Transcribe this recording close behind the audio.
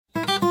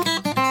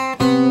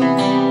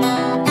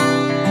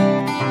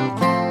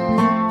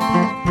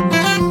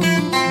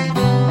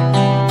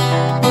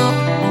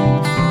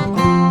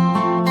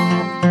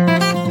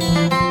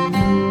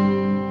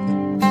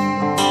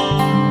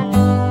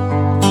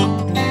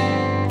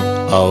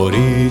A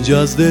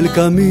orillas del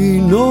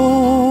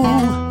camino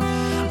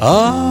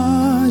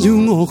hay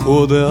un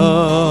ojo de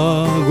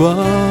agua.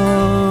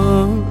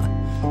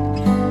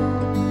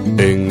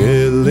 En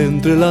él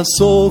entre las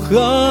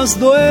hojas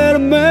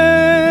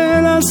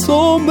duerme la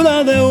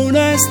sombra de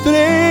una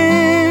estrella.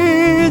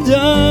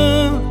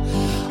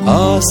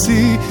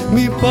 Así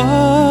mi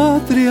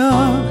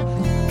patria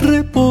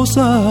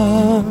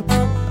reposa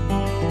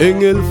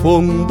en el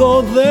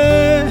fondo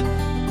de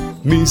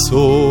mis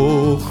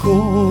ojos.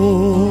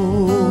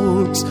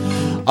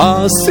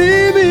 Así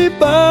mi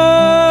patria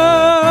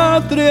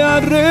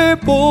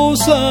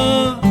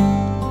reposa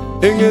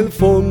en el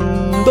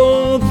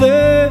fondo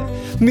de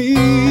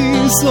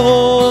mis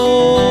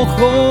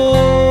ojos.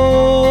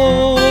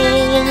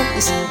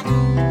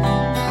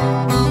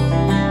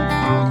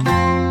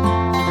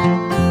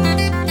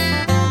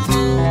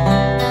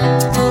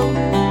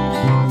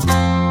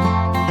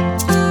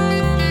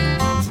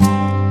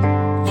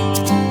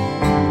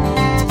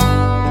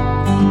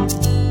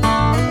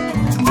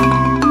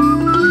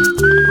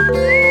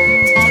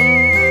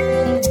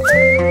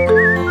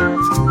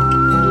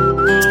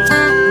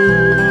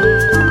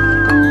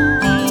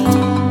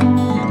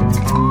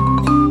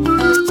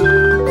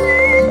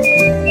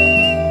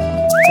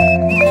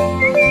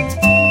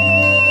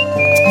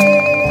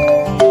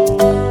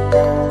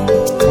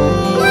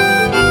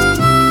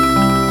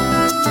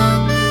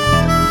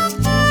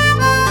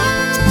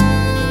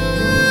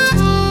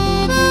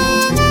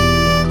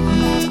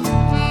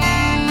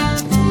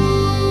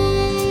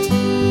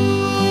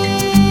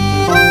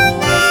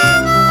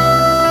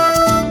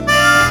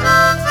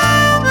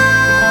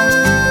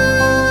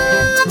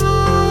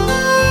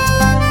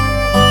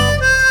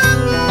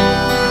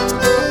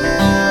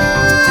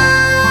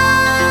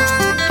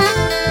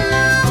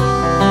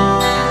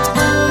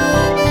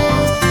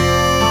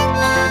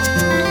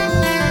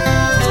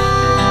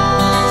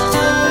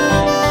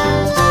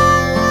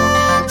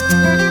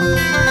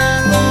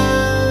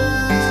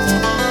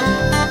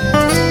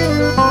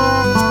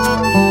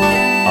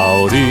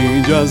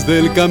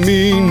 Del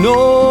camino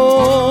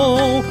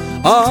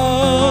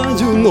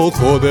hay un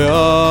ojo de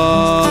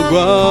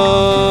agua.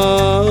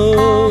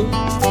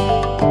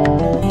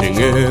 En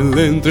él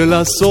entre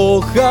las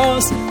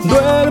hojas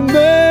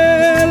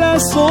duerme la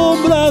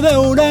sombra de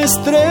una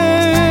estrella.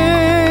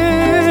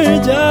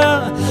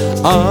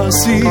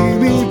 Así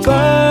mi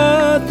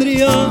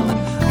patria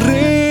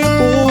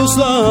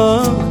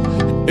reposa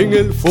en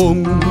el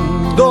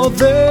fondo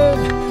de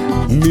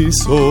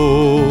mis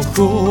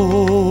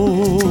ojos.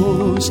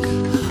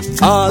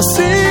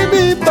 Así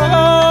mi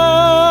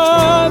patria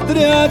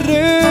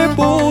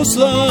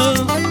reposa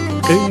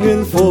en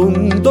el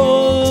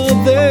fondo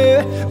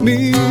de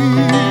mis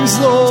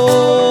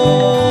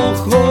ojos.